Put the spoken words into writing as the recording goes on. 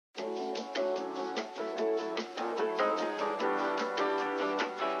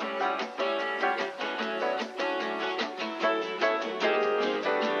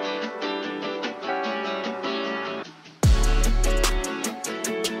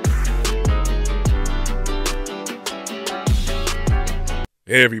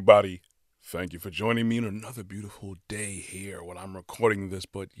Hey everybody, thank you for joining me on another beautiful day here when I'm recording this,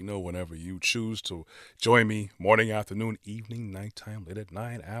 but whenever you choose to join me, morning, afternoon, evening, nighttime, late at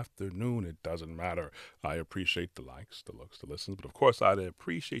night, afternoon, it doesn't matter. I appreciate the likes, the looks, the listens, but of course I'd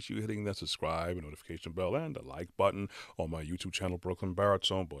appreciate you hitting that subscribe and notification bell and the like button on my YouTube channel, Brooklyn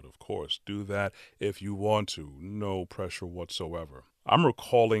Baritone, but of course do that if you want to, no pressure whatsoever. I'm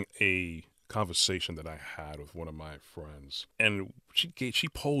recalling a conversation that I had with one of my friends, and she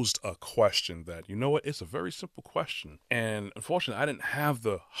posed a question that it's a very simple question, and unfortunately I didn't have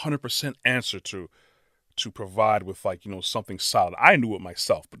the 100% answer to provide with something solid. I knew it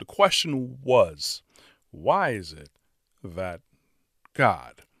myself, but the question was, why is it that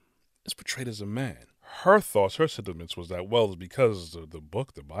God is portrayed as a man? Her thoughts, her sentiments was that, well, it's because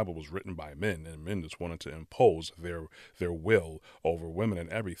the Bible was written by men, and men just wanted to impose their will over women and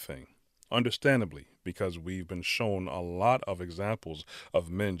everything. Understandably, because we've been shown a lot of examples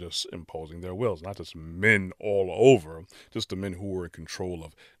of men just imposing their wills, not just men all over, just the men who were in control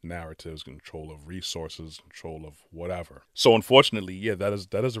of narratives, control of resources, control of whatever. So unfortunately, yeah, that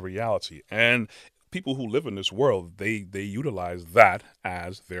is a reality. And people who live in this world, they utilize that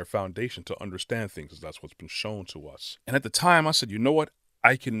as their foundation to understand things, because that's what's been shown to us. And at the time, I said, you know what?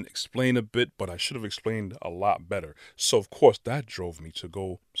 I can explain a bit, but I should have explained a lot better. So, of course, that drove me to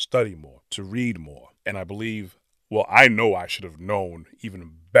go study more, to read more. And I believe, well, I know I should have known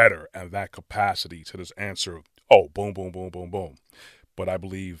even better at that capacity to just answer, oh, boom, boom, boom, boom, boom. But I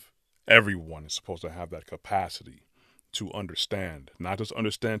believe everyone is supposed to have that capacity to understand, not just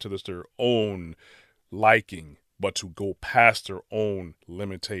understand to just their own liking, but to go past their own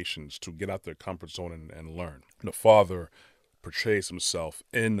limitations, to get out their comfort zone and learn. The Father portrays himself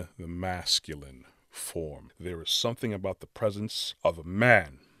in the masculine form. There is something about the presence of a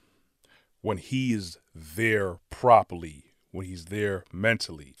man when he is there properly, when he's there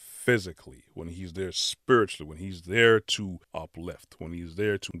mentally, physically, when he's there spiritually, when he's there to uplift, when he's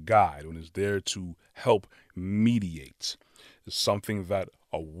there to guide, when he's there to help mediate. It's something that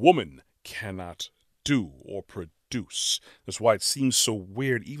a woman cannot do or produce. That's why it seems so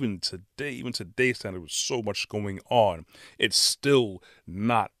weird even today's standard with so much going on. It's still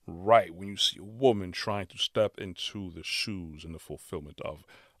not right when you see a woman trying to step into the shoes and the fulfillment of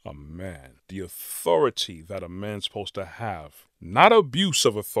a man. The authority that a man's supposed to have, not abuse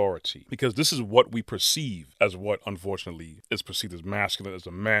of authority, because this is what we perceive as what unfortunately is perceived as masculine, as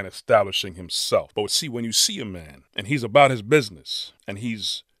a man establishing himself. But see, when you see a man and he's about his business and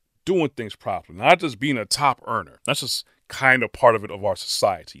he's doing things properly, not just being a top earner. That's just kind of part of it of our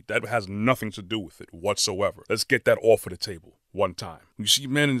society. That has nothing to do with it whatsoever. Let's get that off of the table one time. You see a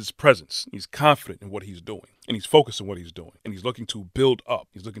man in his presence, he's confident in what he's doing, and he's focused on what he's doing, and he's looking to build up.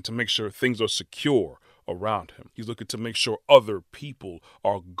 He's looking to make sure things are secure around him. He's looking to make sure other people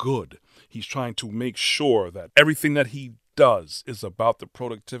are good. He's trying to make sure that everything that he does is about the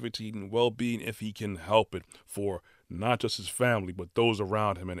productivity and well-being, if he can help it, for not just his family, but those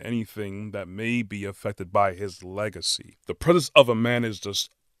around him and anything that may be affected by his legacy. The presence of a man is just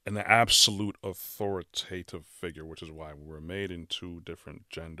an absolute authoritative figure, which is why we're made in two different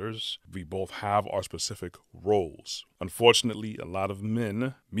genders. We both have our specific roles. Unfortunately, a lot of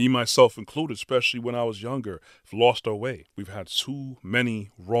men, me myself included, especially when I was younger, have lost our way. We've had too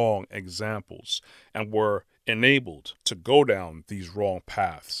many wrong examples, and we're enabled to go down these wrong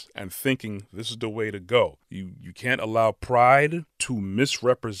paths and thinking this is the way to go. You can't allow pride to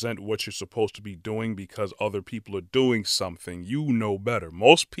misrepresent what you're supposed to be doing because other people are doing something. You know better.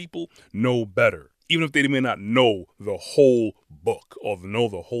 Most people know better. Even if they may not know the whole book or know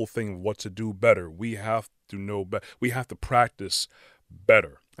the whole thing of what to do better, we have to know better. We have to practice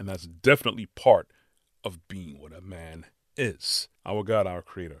better. And that's definitely part of being what a man is. Our God, our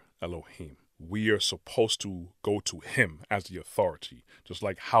creator, Elohim. We are supposed to go to him as the authority, just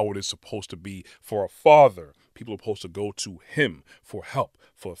like how it is supposed to be for a father. People are supposed to go to him for help,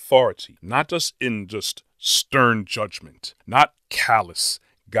 for authority, not just in just stern judgment, not callous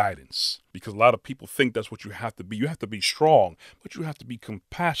guidance, because a lot of people think that's what you have to be. You have to be strong, but you have to be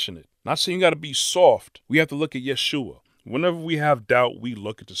compassionate. Not saying you got to be soft. We have to look at Yeshua. Whenever we have doubt, we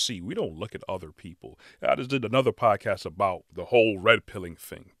look at the sea. We don't look at other people. I just did another podcast about the whole red pilling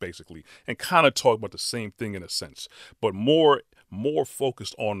thing, basically, and kind of talk about the same thing in a sense, but more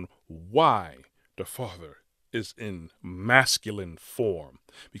focused on why the Father is in masculine form.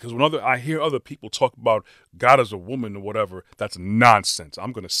 Because when I hear other people talk about God as a woman or whatever, that's nonsense.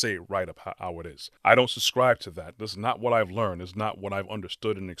 I'm going to say it right up how it is. I don't subscribe to that. This is not what I've learned. It's not what I've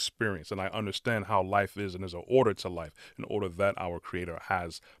understood and experienced. And I understand how life is, and there's an order to life, an order that our Creator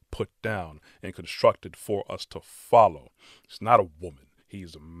has put down and constructed for us to follow. It's not a woman.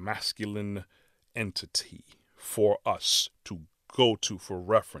 He's a masculine entity for us to go to for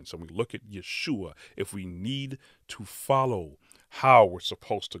reference. And we look at Yeshua if we need to follow how we're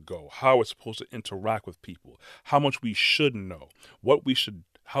supposed to go, how we're supposed to interact with people, how much we should know,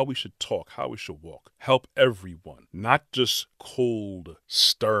 how we should talk, how we should walk. Help everyone, not just cold,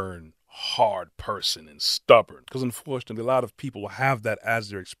 stern, hard person and stubborn. Because unfortunately, a lot of people have that as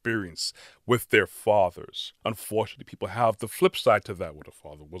their experience with their fathers. Unfortunately, people have the flip side to that, where the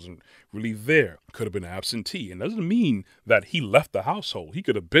father wasn't really there, could have been absentee. And doesn't mean that he left the household. He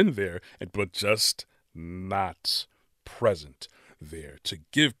could have been there, but just not present there to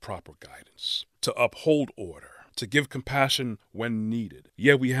give proper guidance, to uphold order, to give compassion when needed.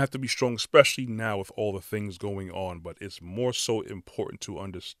 Yeah, we have to be strong, especially now with all the things going on, but it's more so important to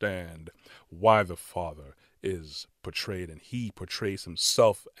understand why the Father is portrayed, and he portrays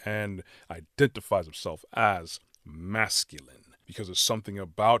himself and identifies himself as masculine, because there's something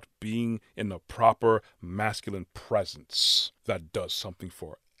about being in a proper masculine presence that does something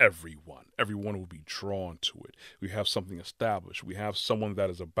for everyone. Everyone will be drawn to it. We have something established. We have someone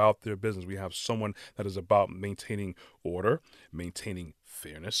that is about their business. We have someone that is about maintaining order, maintaining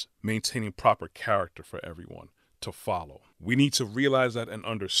fairness, maintaining proper character for everyone to follow. We need to realize that and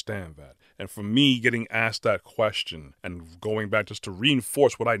understand that. And for me, getting asked that question and going back just to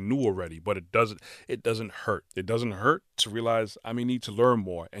reinforce what I knew already, but it doesn't hurt. It doesn't hurt to realize I may need to learn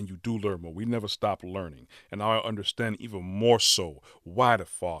more, and you do learn more. We never stop learning. And now I understand even more so why the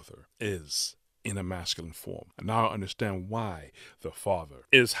Father is in a masculine form. And now I understand why the Father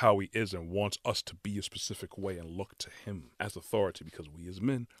is how he is and wants us to be a specific way and look to him as authority, because we as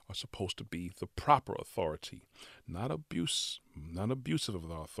men are supposed to be the proper authority, not abusive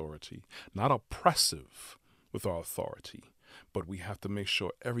of our authority, not oppressive with our authority, but we have to make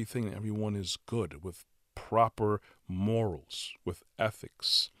sure everything and everyone is good with proper morals, with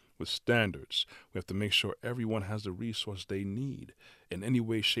ethics, with standards. We have to make sure everyone has the resource they need in any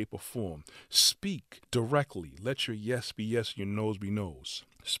way, shape, or form. Speak directly. Let your yes be yes, your no's be no's.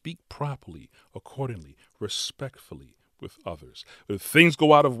 Speak properly, accordingly, respectfully with others. If things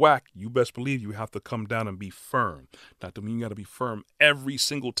go out of whack, you best believe you have to come down and be firm. Not to mean you got to be firm every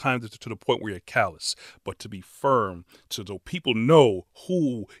single time to the point where you're callous, but to be firm so people know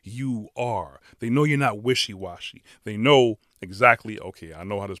who you are. They know you're not wishy-washy. They know exactly, okay, I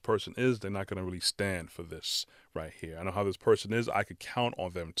know how this person is. They're not going to really stand for this right here. I know how this person is. I could count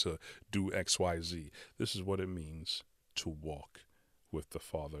on them to do X, Y, Z. This is what it means to walk with the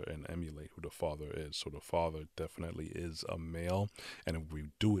Father and emulate who the Father is. So the Father definitely is a male, and if we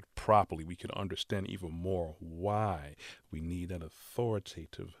do it properly, we can understand even more why we need an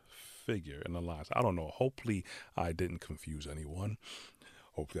authoritative figure in our lives. I don't know. Hopefully I didn't confuse anyone.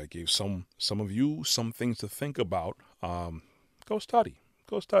 Hopefully I gave some of you some things to think about. Go study,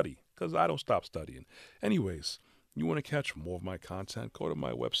 because I don't stop studying. Anyways, you want to catch more of my content, go to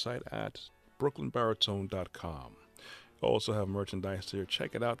my website at brooklynbaritone.com. I also have merchandise there.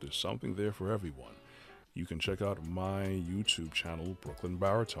 Check it out. There's something there for everyone. You can check out my YouTube channel, Brooklyn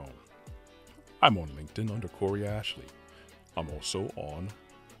Baritone. I'm on LinkedIn under Corey Ashley. I'm also on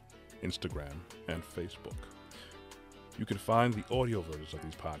Instagram and Facebook. You can find the audio versions of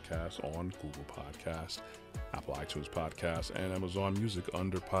these podcasts on Google Podcasts, Apple iTunes Podcasts, and Amazon Music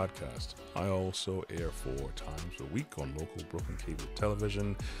under Podcast. I also air 4 times a week on local Brooklyn cable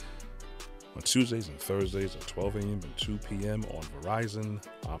television, on Tuesdays and Thursdays at 12 a.m. and 2 p.m. on Verizon,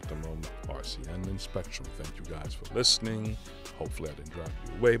 Optimum, RCN, and Spectrum. Thank you guys for listening. Hopefully I didn't drive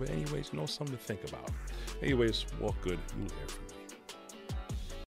you away, but anyways, something to think about. Anyways, walk good. You'll hear from me.